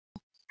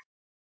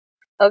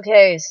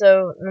Okay,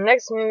 so the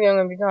next movie I'm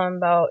going to be talking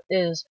about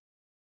is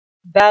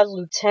Bad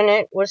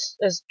Lieutenant, which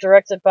is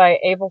directed by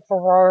Abel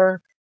Ferrara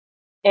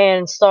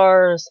and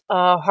stars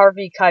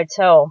Harvey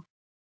Keitel.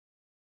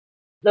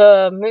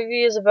 The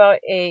movie is about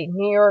a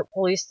New York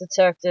police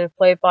detective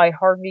played by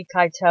Harvey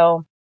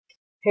Keitel,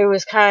 who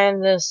is kind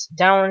of this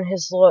down in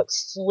his luck,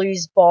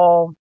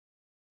 sleazeball,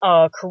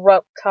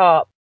 corrupt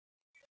cop.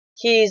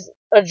 He's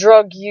a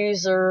drug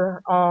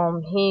user.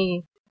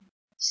 He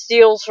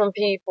steals from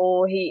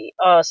people. He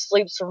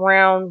sleeps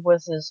around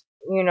with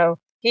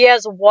he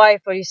has a wife,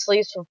 but he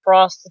sleeps with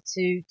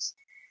prostitutes.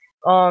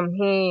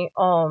 He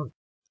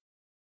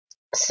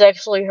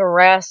sexually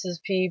harasses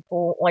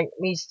people, like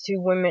these two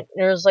women.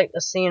 There's like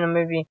a scene in the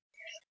movie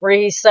where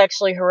he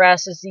sexually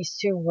harasses these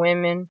two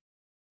women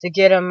to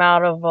get him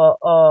out of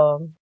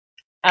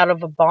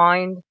a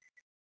bind.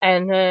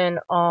 And then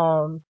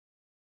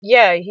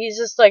yeah, he's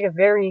just like a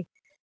very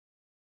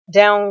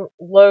down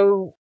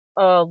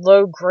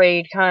low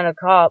grade kind of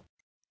cop,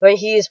 but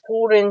he is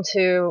pulled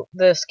into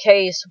this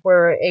case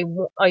where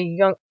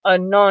a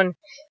nun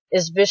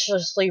is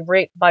viciously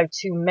raped by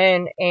two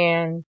men,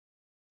 and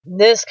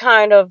this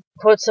kind of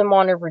puts him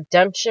on a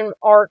redemption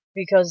arc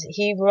because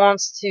he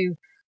wants to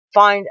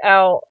find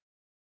out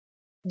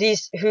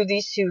who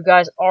these two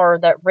guys are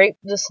that raped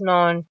this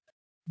nun,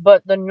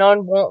 but the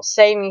nun won't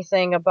say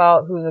anything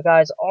about who the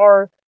guys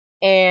are,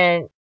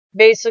 and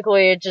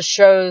basically it just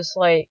shows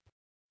like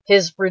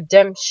his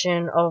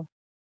redemption of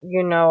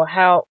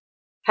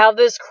how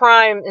this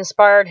crime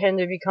inspired him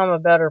to become a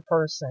better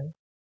person,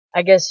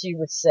 I guess you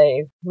would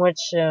say,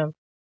 which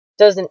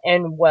doesn't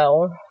end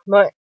well,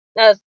 but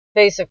that's the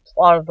basic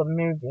plot of the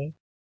movie.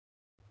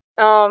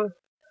 Um,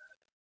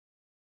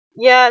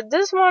 yeah,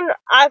 this one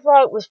I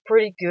thought was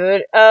pretty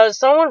good.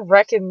 Someone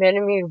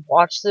recommended me to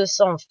watch this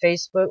on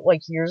Facebook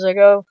like years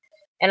ago,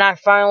 and I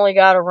finally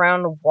got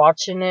around to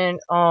watching it.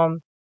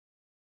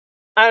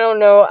 I don't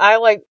know, I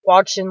like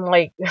watching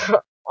like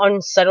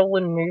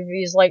unsettling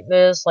movies like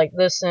this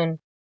and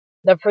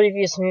the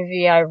previous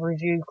movie I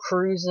reviewed,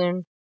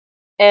 Cruising,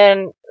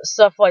 and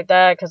stuff like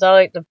that, because I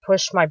like to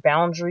push my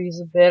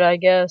boundaries a bit, I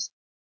guess.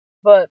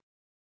 But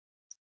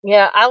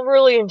yeah, I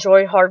really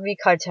enjoy Harvey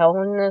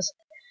Keitel in this.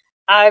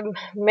 I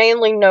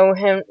mainly know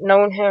him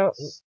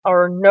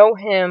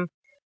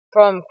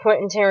from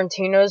Quentin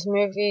Tarantino's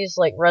movies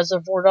like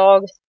Reservoir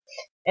Dogs,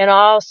 and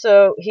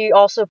he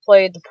also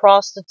played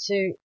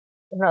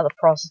not the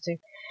prostitute.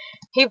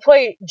 He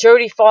played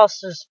Jodie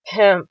Foster's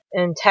pimp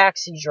in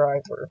Taxi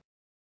Driver.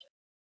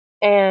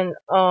 And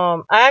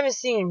I haven't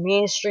seen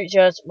Mean Streets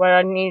yet, but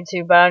I need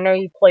to. But I know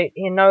he plays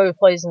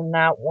in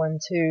that one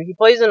too. He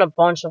plays in a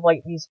bunch of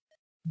like these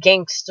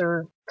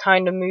gangster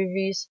kind of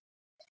movies.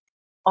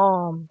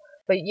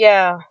 But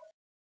yeah,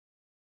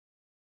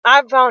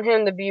 I found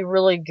him to be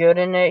really good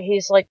in it.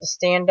 He's like the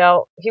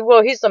standout.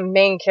 He's the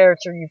main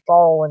character you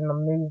follow in the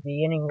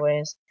movie,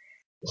 anyways.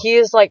 He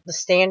is like the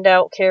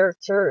standout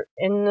character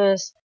in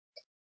this,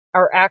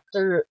 our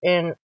actor,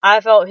 and I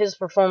felt his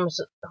performance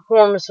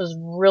was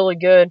really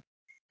good.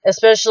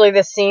 Especially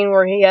the scene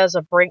where he has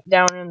a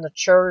breakdown in the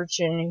church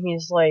and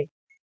he's like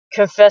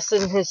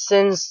confessing his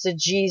sins to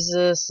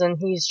Jesus and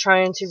he's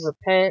trying to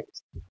repent.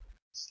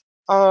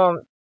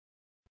 Um,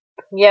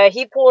 yeah,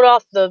 he pulled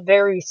off the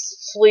very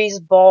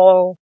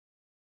sleazeball,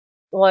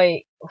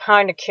 like,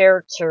 kind of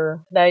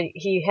character that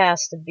he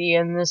has to be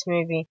in this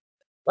movie.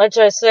 Like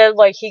I said,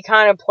 like, he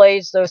kind of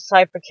plays those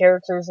type of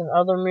characters in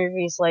other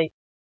movies, like,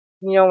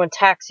 in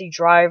Taxi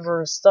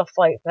Driver, stuff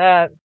like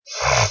that.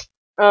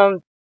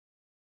 Um,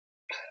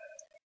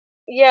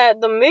 yeah,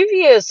 the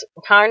movie is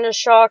kind of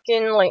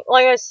shocking. Like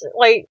I said,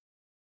 like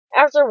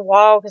after a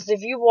while, because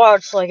if you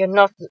watch like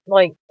enough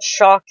like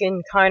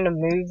shocking kind of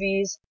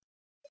movies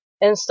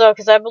and stuff,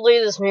 because I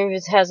believe this movie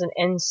has an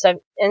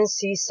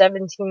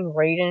NC-17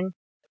 rating,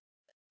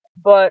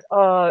 but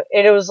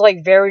it was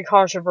like very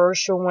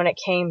controversial when it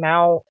came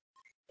out,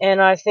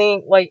 and I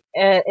think like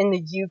in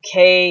the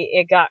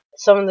UK,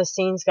 some of the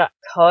scenes got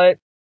cut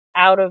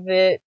out of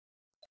it.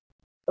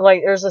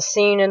 Like there's a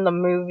scene in the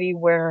movie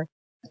where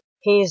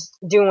he's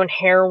doing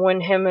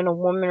heroin, him and a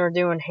woman are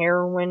doing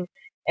heroin,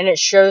 and it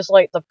shows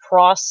like the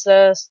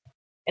process,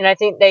 and I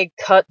think they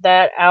cut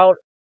that out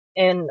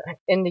in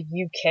the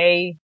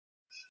UK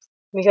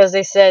because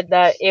they said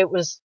that it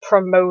was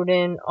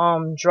promoting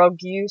drug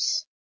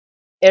use.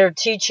 They're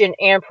teaching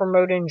and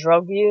promoting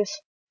drug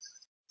use.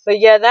 But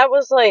yeah, that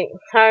was like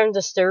kind of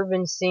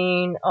disturbing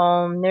scene.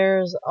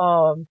 There's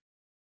a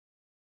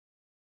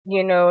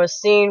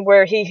scene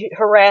where he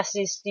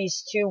harasses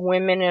these two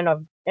women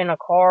in a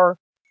car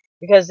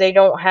because they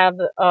don't have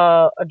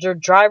a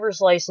driver's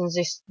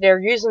license.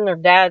 They're using their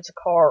dad's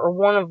car, or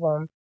one of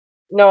them.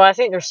 No, I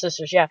think they're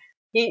sisters. Yeah,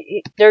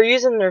 they're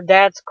using their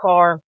dad's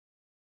car,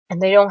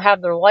 and they don't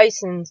have their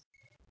license.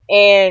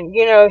 And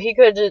he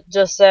could have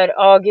just said,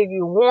 "Oh, I'll give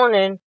you a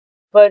warning,"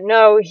 but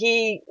no,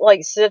 he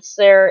like sits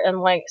there and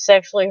like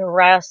sexually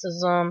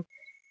harasses them,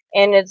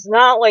 and it's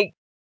not like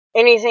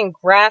anything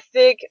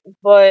graphic,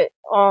 but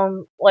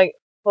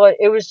but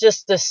it was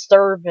just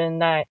disturbing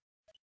that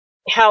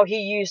how he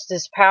used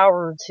his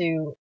power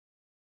to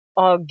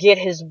get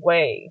his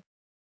way.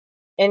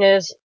 And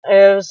it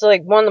was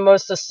like one of the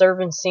most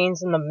disturbing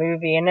scenes in the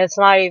movie, and it's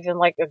not even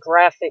like a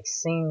graphic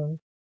scene.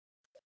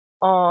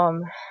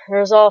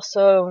 There's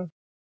also,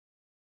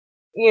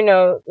 you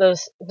know,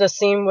 the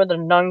scene where the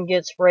nun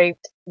gets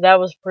raped. That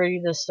was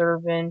pretty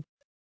disturbing.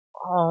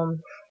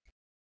 Um,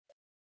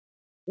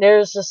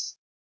 there's just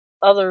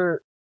other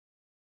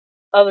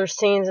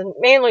scenes, and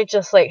mainly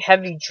just like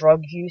heavy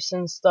drug use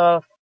and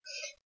stuff.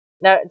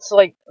 That's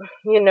like,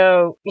 you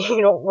know,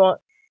 you don't want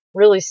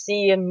really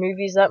see in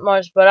movies that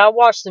much. But I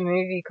watched a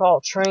movie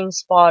called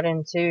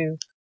Trainspotting too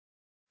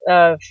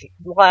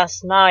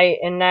last night,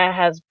 and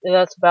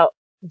that's about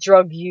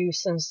drug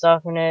use and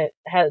stuff, and it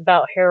had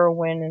about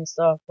heroin and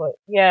stuff. But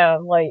yeah,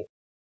 like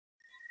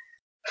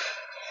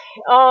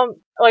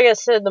I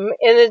said, the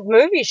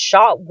movie's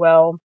shot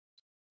well,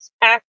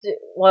 acted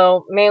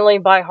well, mainly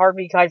by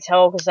Harvey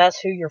Keitel, because that's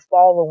who you're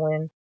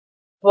following.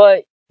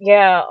 But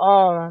yeah,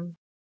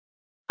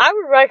 I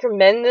would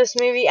recommend this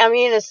movie. I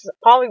mean, it's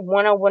probably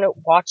one I wouldn't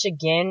watch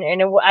again,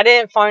 and I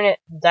didn't find it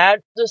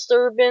that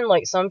disturbing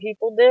like some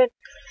people did,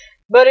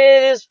 but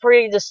it is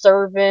pretty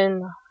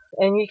disturbing,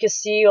 and you can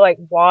see like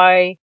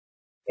why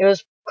it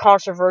was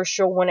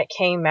controversial when it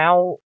came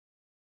out.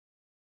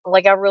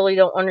 Like, I really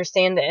don't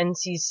understand the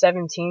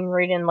NC-17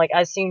 rating. Like,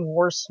 I've seen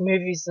worse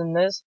movies than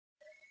this.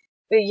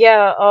 But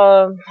yeah,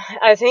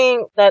 I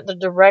think that the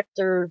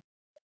director,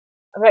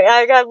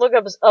 I gotta look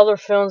up his other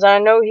films. I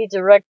know he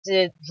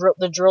directed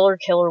The Driller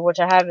Killer, which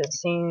I haven't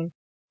seen.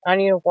 I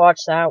need to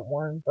watch that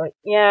one. But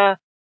yeah,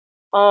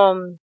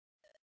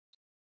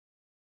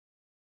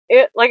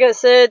 like I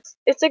said,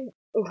 it's a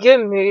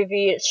good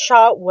movie. It's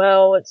shot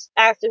well. It's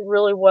acted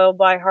really well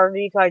by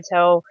Harvey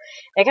Keitel.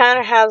 It kind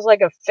of has like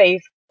a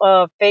faith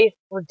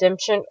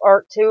redemption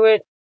arc to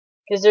it.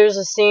 Because there's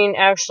a scene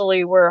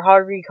actually where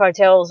Harvey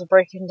Keitel is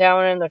breaking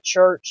down in the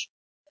church,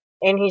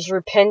 and he's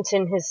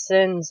repenting his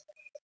sins,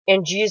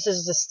 and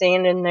Jesus is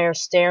standing there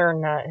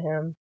staring at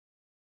him.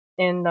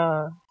 And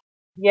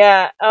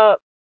yeah,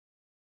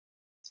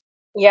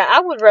 yeah, I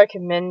would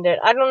recommend it.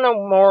 I don't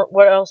know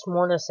what else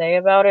more to say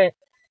about it.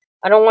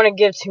 I don't want to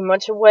give too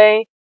much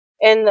away,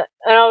 and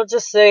I'll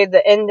just say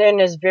the ending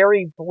is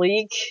very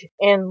bleak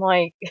and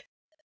like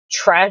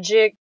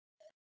tragic.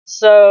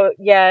 So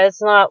yeah,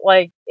 it's not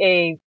like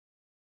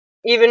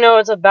even though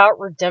it's about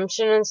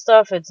redemption and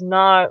stuff, it's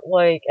not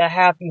like a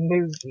happy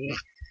movie.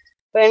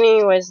 But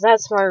anyways,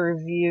 that's my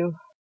review.